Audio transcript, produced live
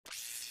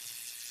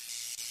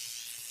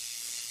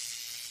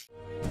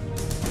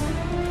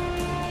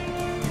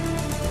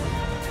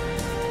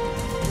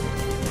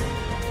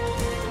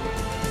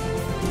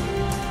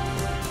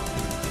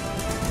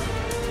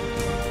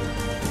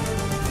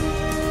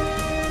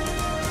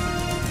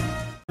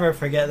Never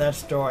forget that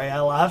story. I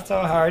laughed so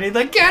hard. He's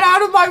like, "Get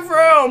out of my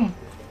room!"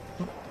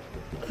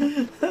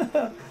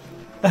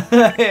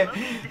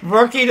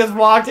 Rookie just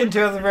walked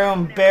into his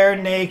room bare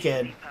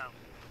naked.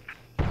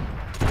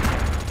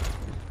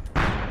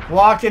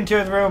 Walked into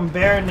his room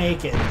bare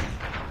naked.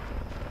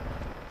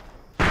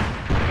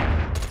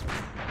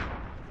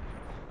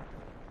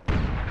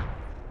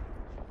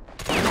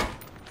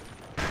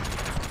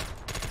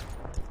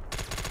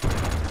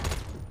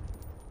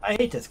 I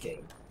hate this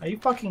game. Are you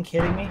fucking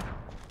kidding me?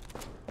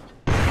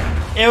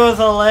 It was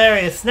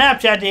hilarious.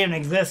 Snapchat didn't even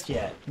exist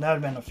yet. That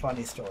would have been a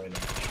funny story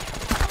then.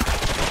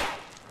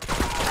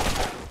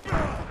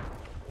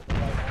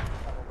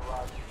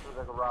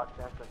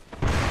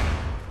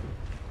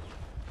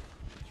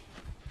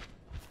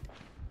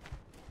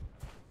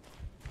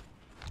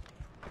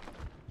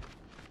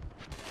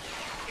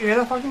 You hear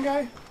that fucking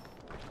guy?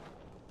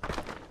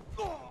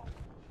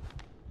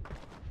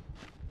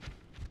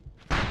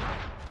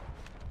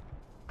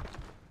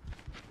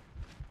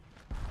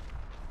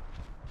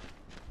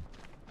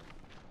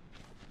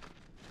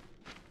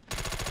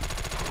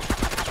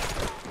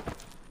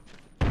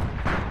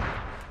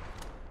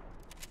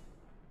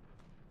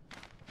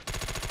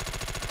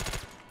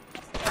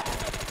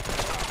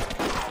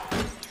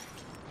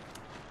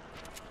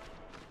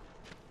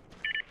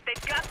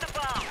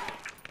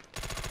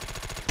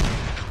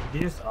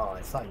 Oh,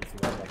 I thought you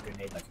threw out that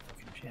grenade like a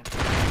fucking champ.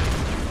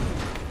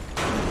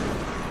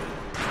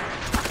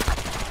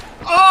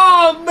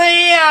 Oh,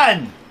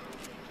 man!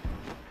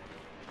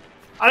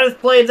 I just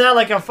played that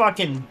like a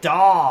fucking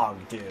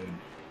dog, dude.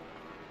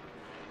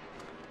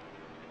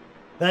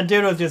 That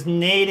dude was just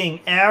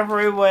nading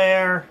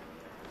everywhere.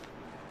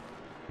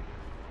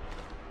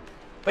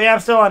 But yeah, I'm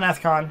still on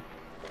SCON.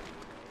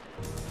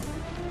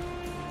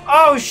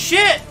 Oh,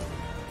 shit!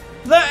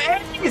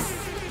 The ace!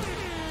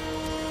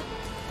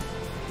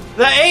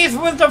 The ace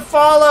with the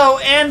follow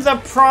and the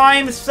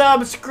Prime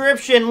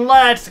subscription.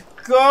 Let's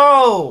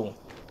go!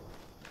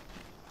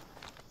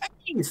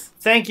 Ace!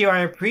 Thank you,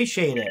 I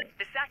appreciate it.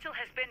 The satchel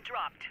has been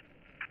dropped.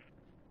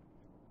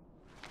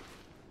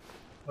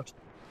 What?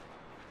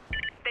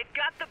 They've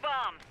got the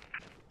bomb.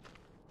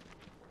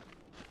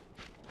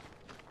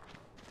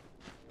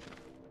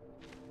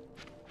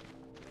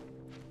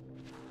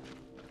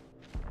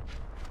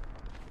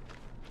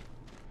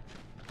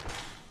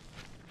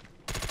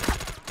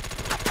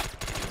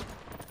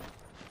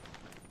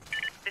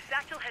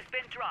 Has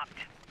been dropped.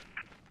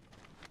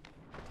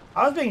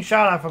 I was being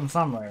shot at from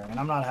somewhere, and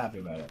I'm not happy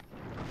about it.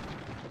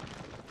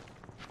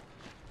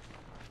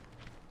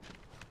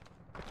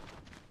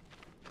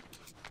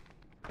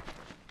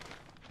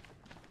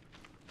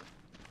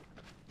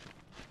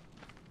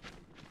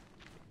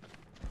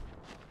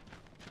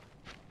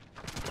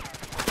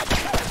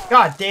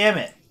 God damn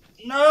it!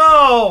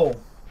 No!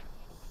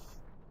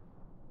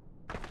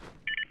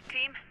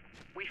 Team,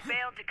 we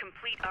failed to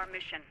complete our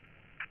mission.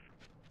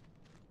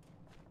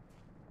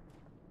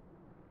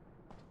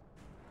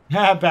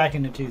 Back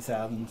in the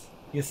 2000s.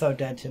 You're so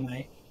dead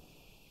tonight.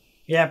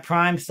 Yeah,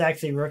 Prime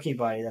sexy rookie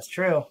buddy. That's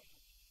true.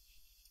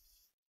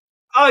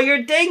 Oh,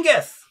 you're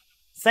Dingus!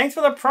 Thanks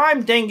for the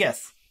Prime,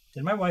 Dingus!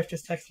 Did my wife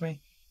just text me?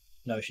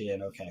 No, she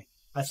didn't. Okay.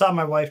 I saw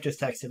my wife just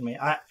texted me.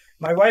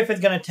 My wife is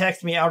going to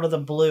text me out of the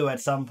blue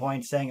at some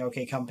point saying,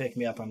 okay, come pick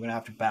me up. I'm going to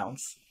have to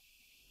bounce.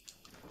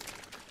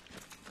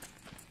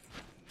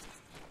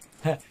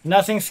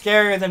 Nothing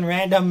scarier than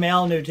random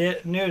male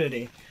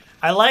nudity.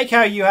 I like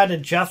how you had to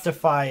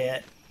justify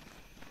it.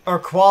 Or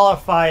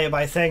qualify it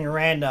by saying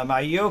random.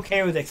 Are you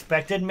okay with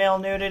expected male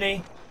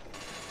nudity?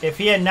 If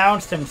he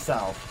announced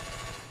himself.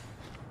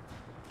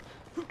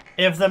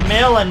 If the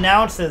male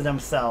announces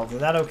themselves,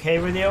 is that okay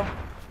with you?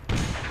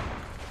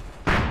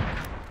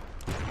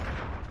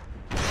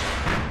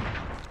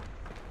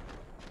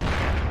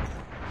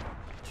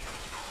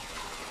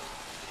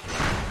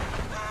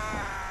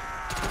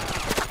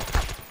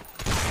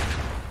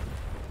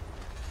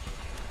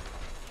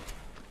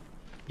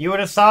 You would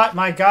have thought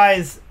my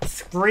guy's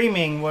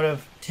screaming would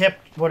have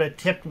tipped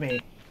me.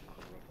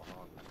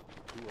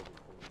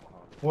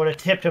 Would have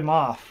tipped him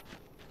off.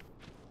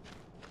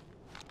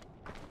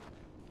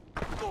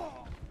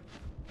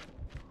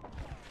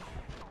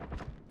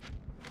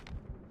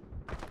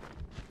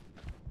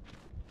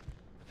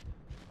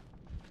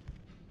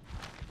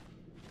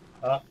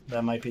 Oh,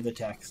 that might be the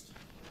text.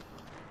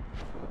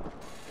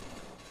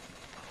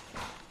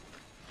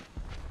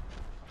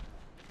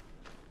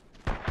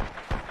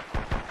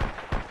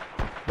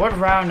 What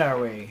round are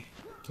we?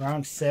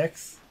 Round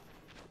 6?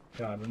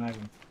 God, we're not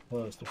even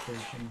close to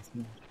finishing this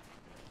match.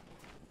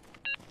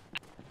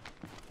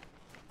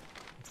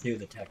 Let's do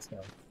the text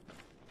though.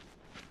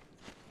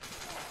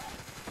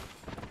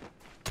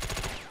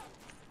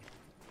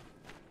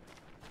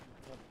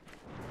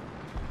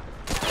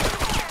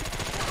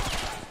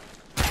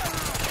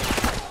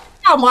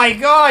 Oh my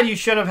god, you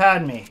should have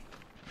had me.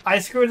 I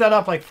screwed that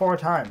up like 4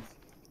 times.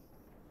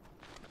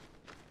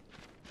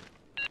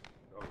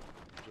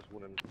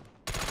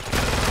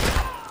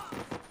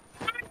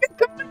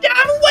 Come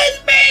down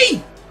with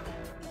me!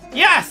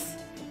 Yes!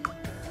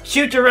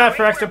 Shoot the ref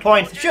for extra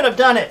points. Should have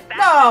done it. Back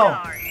No!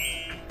 to ours.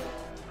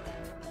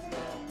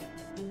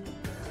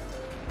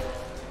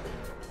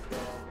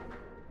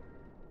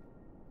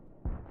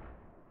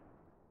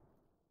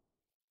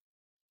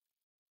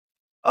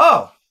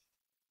 Oh!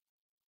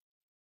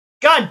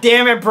 God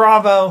damn it,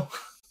 Bravo!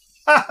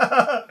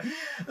 That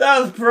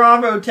was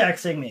Bravo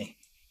texting me.